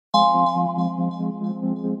Alcatraz.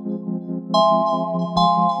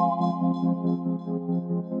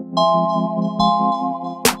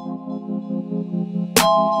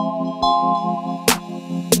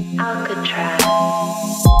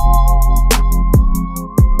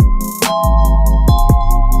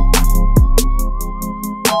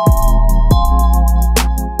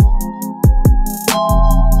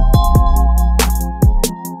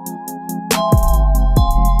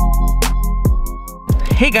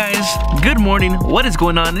 Hey guys, good morning. What is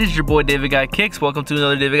going on? This is your boy David Got Kicks. Welcome to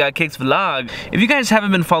another David Got Kicks vlog. If you guys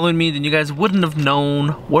haven't been following me, then you guys wouldn't have known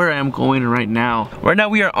where I am going right now. Right now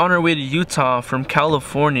we are on our way to Utah from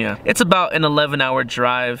California. It's about an 11-hour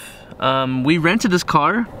drive. We rented this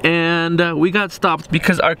car and we got stopped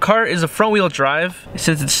because our car is a front wheel drive.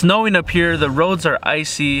 Since it's snowing up here, the roads are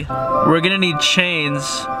icy. We're gonna need chains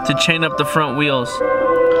to chain up the front wheels.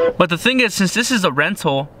 But the thing is, since this is a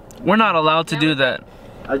rental, we're not allowed to do that.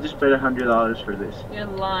 I just paid $100 for this. You're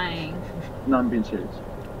lying. No, I'm being serious.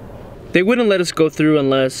 They wouldn't let us go through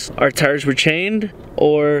unless our tires were chained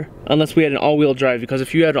or unless we had an all-wheel drive, because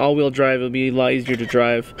if you had an all-wheel drive, it would be a lot easier to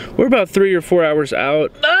drive. We're about 3 or 4 hours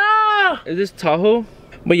out. Ah! Is this Tahoe?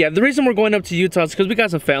 But yeah, the reason we're going up to Utah is because we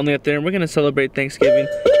got some family up there and we're gonna celebrate Thanksgiving.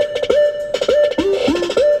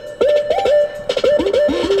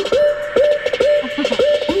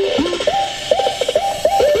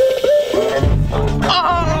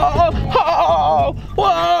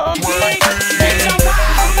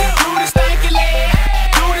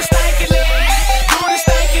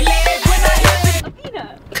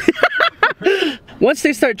 Once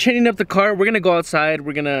they start chaining up the car, we're gonna go outside.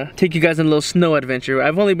 We're gonna take you guys on a little snow adventure.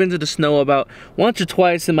 I've only been to the snow about once or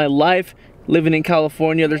twice in my life. Living in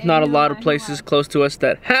California, there's not a lot of places close to us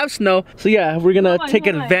that have snow. So yeah, we're gonna take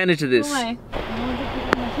advantage of this. Hey!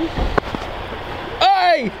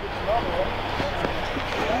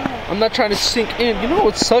 I'm not trying to sink in. You know what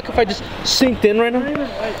would suck if I just sinked in right now?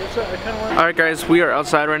 Alright guys, we are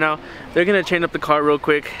outside right now. They're gonna chain up the car real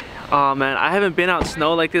quick. Oh man, I haven't been out in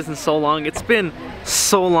snow like this in so long. It's been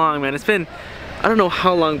so long, man. It's been, I don't know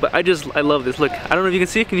how long, but I love this. Look, I don't know if you can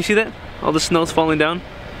see it. Can you see that? All the snow's falling down.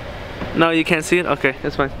 No, you can't see it? Okay,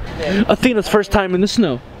 that's fine. Athena's first time in the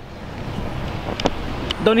snow.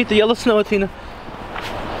 Don't eat the yellow snow, Athena.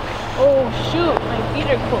 Oh shoot, my feet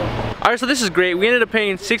are cold. Alright, so this is great. We ended up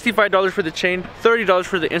paying $65 for the chain, $30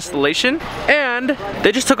 for the installation, and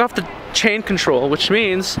they just took off the chain control, which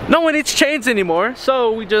means no one needs chains anymore.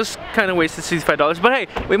 So we just kind of wasted $65. But hey,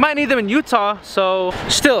 we might need them in Utah, so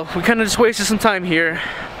still, we kind of just wasted some time here.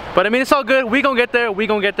 But I mean, it's all good. We gonna get there. We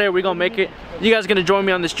gonna get there. We gonna make it. You guys are gonna join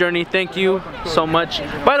me on this journey. Thank you so much.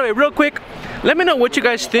 By the way, real quick, let me know what you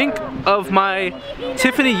guys think of my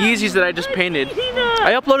Tiffany Yeezys that I just painted.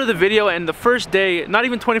 I uploaded the video and the first day, not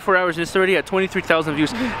even 24 hours, and it's already at 23,000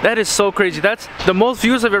 views. That is so crazy. That's the most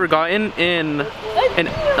views I've ever gotten in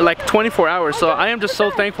like 24 hours. So I am just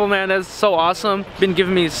so thankful, man. That's so awesome. Been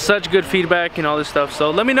giving me such good feedback and all this stuff.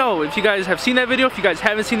 So let me know if you guys have seen that video. If you guys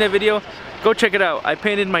haven't seen that video, go check it out. I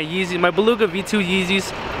painted my Yeezy, my Beluga V2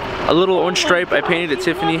 Yeezys. A little orange stripe I painted at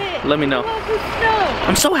Tiffany. Let me know.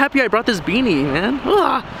 I'm so happy I brought this beanie, man.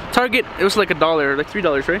 Target, it was like $1, like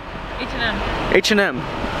 $3, right? H&M. H&M.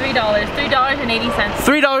 $3. $3.80.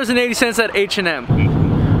 $3.80 at H&M.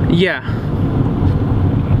 Yeah.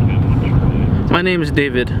 My name is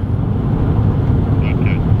David.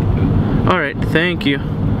 Alright, thank you.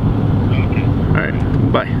 Alright,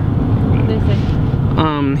 bye. What did they say?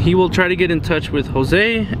 He will try to get in touch with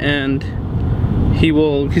Jose and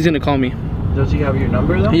he's gonna call me. Does he have your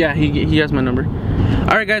number though? Yeah, he has my number.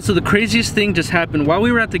 Alright guys, so the craziest thing just happened. While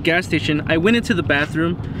we were at the gas station, I went into the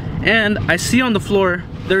bathroom and I see on the floor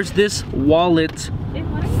there's this wallet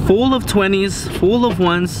full of 20s, full of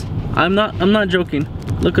ones. I'm not joking.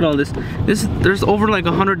 Look at all this. There's over like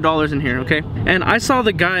 $100 in here, okay? And I saw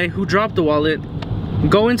the guy who dropped the wallet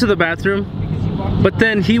go into the bathroom, but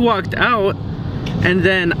then he walked out and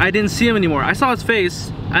then I didn't see him anymore. I saw his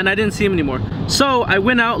face and I didn't see him anymore. So I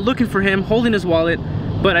went out looking for him, holding his wallet,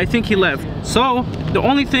 but I think he left. So the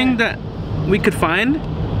only thing that we could find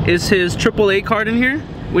is his AAA card in here,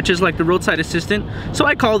 which is like the roadside assistant. So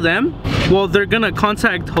I called them. Well, they're gonna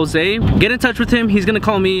contact Jose, get in touch with him. He's gonna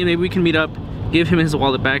call me and maybe we can meet up, give him his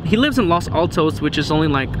wallet back. He lives in Los Altos, which is only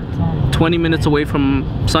like 20 minutes away from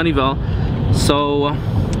Sunnyvale. So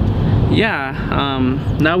yeah,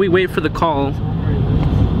 now we wait for the call.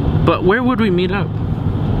 But where would we meet up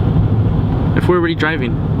if we're already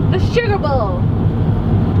driving? The Sugar Bowl.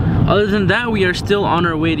 Other than that, we are still on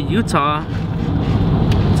our way to Utah.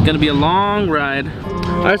 It's gonna be a long ride.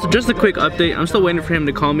 Alright, so just a quick update. I'm still waiting for him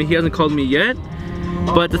to call me. He hasn't called me yet.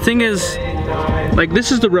 But the thing is, like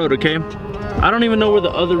this is the road, okay? I don't even know where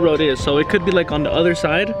the other road is, so it could be like on the other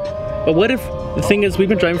side. But what if, the thing is, we've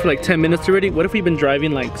been driving for like 10 minutes already. What if we've been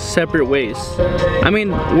driving like separate ways? I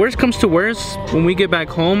mean, worst comes to worst, when we get back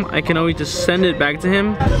home, I can always just send it back to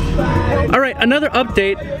him. All right, another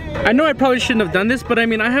update. I know I probably shouldn't have done this, but I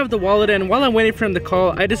mean, I have the wallet, and while I'm waiting for him to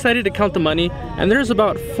call, I decided to count the money, and there's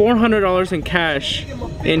about $400 in cash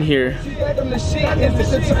in here.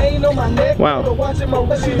 Wow.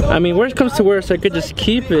 I mean, worst comes to worst, I could just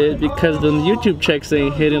keep it because the YouTube checks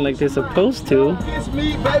ain't hitting like they're supposed to.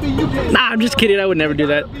 Nah, I'm just kidding. I would never do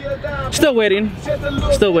that. Still waiting.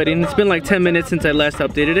 Still waiting. It's been like 10 minutes since I last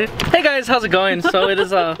updated it. Hey guys, how's it going? So it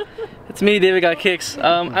is it's me, David Got Kicks.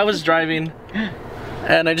 I was driving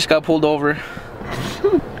and I just got pulled over.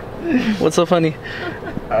 What's so funny?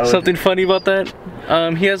 Something funny about that?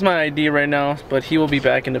 He has my ID right now, but he will be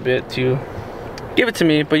back in a bit to give it to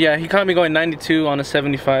me. But yeah, he caught me going 92 on a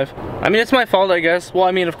 75. I mean, it's my fault, I guess. Well,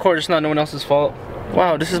 I mean, of course, it's not no one else's fault.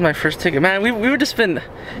 Wow, this is my first ticket. Man, we were just been...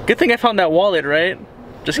 Good thing I found that wallet, right?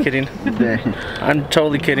 Just kidding. I'm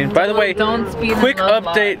totally kidding. By the way, quick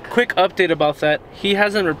update about that. He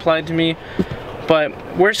hasn't replied to me, but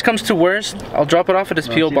worst comes to worst, I'll drop it off at his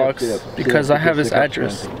PO box because I have his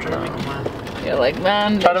address. You're like,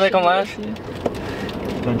 man. Try to make him laugh?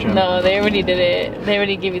 No, they already did it. They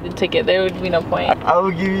already give you the ticket. There would be no point. I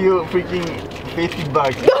will give you freaking 50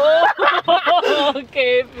 bucks.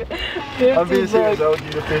 Okay. I'm being serious. I will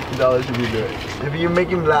give you $50 if you do it. If you make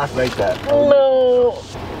him laugh like that. No.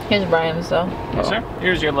 Here's Brian's though. Yes, sir.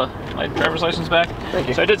 Here's your driver's license back. Thank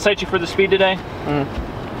you. So I did cite you for the speed today.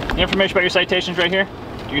 The information about your citations right here.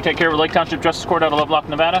 You can take care of Lake Township Justice Court out of Lovelock,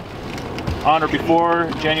 Nevada. On or before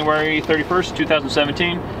January 31st,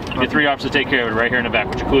 2017. You get 3 officers to take care of it right here in the back,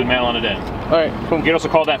 which include mail on it in. Alright, cool. You can also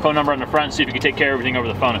call that phone number on the front and see if you can take care of everything over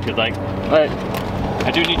the phone if you'd like. Alright.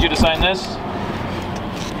 I do need you to sign this.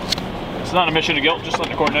 It's not a admission of guilt, just let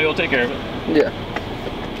the court know you'll take care of it. Yeah.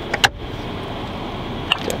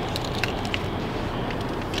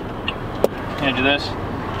 Hand you this.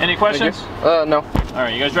 Any questions? No.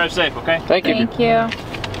 Alright, you guys drive safe, okay? Thank you. Thank you.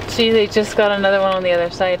 See, they just got another one on the other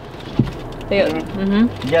side. They,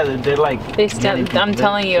 Yeah, they're like... They stand. I'm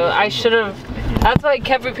telling you, I should have. That's why I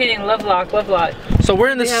kept repeating Lovelock, Lovelock. So we're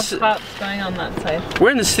in They this. have cops going on that side.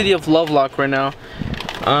 We're in the city of Lovelock right now.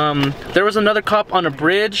 There was another cop on a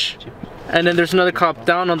bridge, and then there's another cop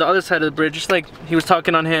down on the other side of the bridge. Just like he was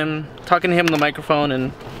talking to him on the microphone,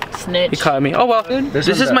 and Snitch. he caught me. Oh well, this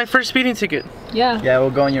is my first speeding ticket. Yeah. Yeah,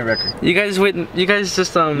 we'll go on your record. You guys wait. You guys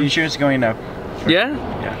just You sure it's going up? Yeah.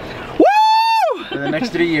 Yeah. Woo! For the next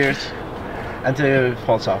 3 years. Until it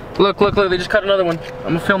falls off. Look! They just cut another one. I'm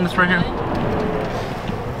gonna film this right here.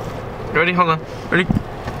 Ready? Hold on. Ready?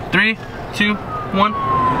 3, 2, 1.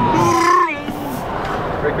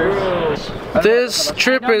 This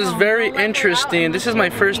trip is very interesting. This is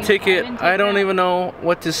my first ticket. I don't even know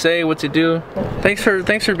what to say, what to do. Thanks for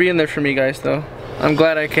being there for me, guys. Though I'm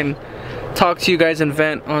glad I can talk to you guys and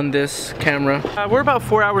vent on this camera. We're about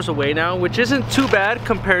 4 hours away now, which isn't too bad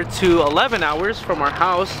compared to 11 hours from our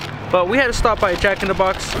house. But we had to stop by Jack in the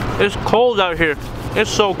Box. It's cold out here. It's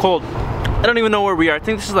so cold. I don't even know where we are. I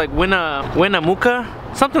think this is like Winnemucca,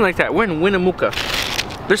 something like that. We're in Winnemucca.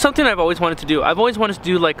 There's something I've always wanted to do. I've always wanted to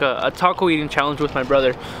do like a taco eating challenge with my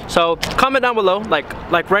brother. So comment down below, like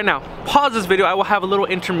right now. Pause this video, I will have a little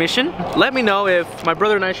intermission. Let me know if my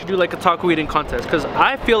brother and I should do like a taco eating contest, because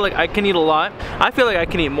I feel like I can eat a lot. I feel like I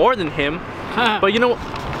can eat more than him. But you know,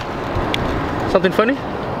 something funny?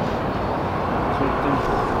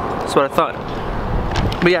 That's what I thought.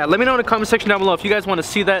 But yeah, let me know in the comment section down below if you guys want to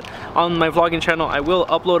see that on my vlogging channel. I will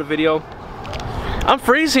upload a video. I'm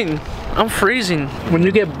freezing. When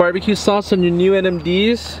you get barbecue sauce on your new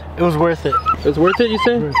NMDs, It was worth it. it was worth it, you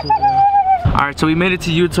say? Worth it, yeah. Alright, so we made it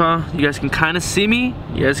to Utah. You guys can kind of see me.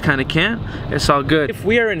 You guys kind of can't. It's all good. If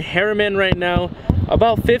we are in Harriman right now,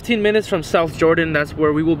 about 15 minutes from South Jordan. That's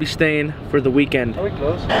where we will be staying for the weekend. Are we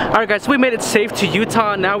close? Alright guys, so we made it safe to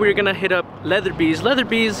Utah. Now we're gonna hit up Leatherby's.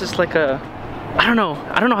 Leatherby's is like a, I don't know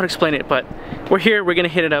how to explain it, but we're here, we're gonna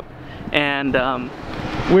hit it up. And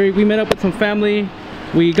we met up with some family.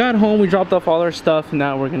 We got home, we dropped off all our stuff, and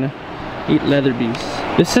now we're gonna eat Leatherby's.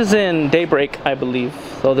 This is in Daybreak, I believe.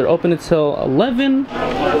 So they're open until 11.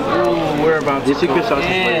 We're about to go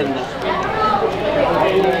in.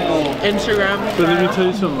 Instagram. So let me tell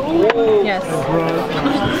you something. Yes.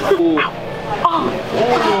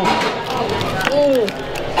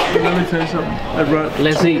 Let me tell you something. I brought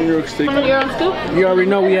Let's eat. New York steak. You're on scoop? You already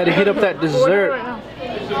know we had to hit up that dessert. No,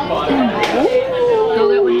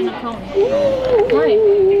 that one is a cone. Why?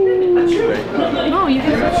 No, you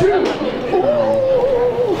can.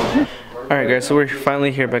 Alright guys, so we're finally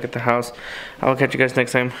here back at the house. I'll catch you guys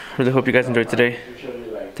next time. Really hope you guys enjoyed today.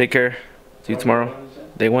 Take care. See you tomorrow.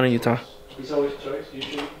 Day 1 in Utah.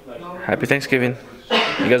 Happy Thanksgiving.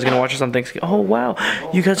 You guys are gonna watch us on Thanksgiving. Oh wow,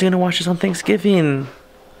 you guys are gonna watch us on Thanksgiving.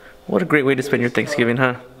 What a great way to spend your Thanksgiving,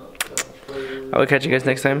 huh? I will catch you guys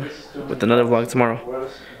next time with another vlog tomorrow.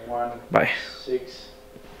 Bye.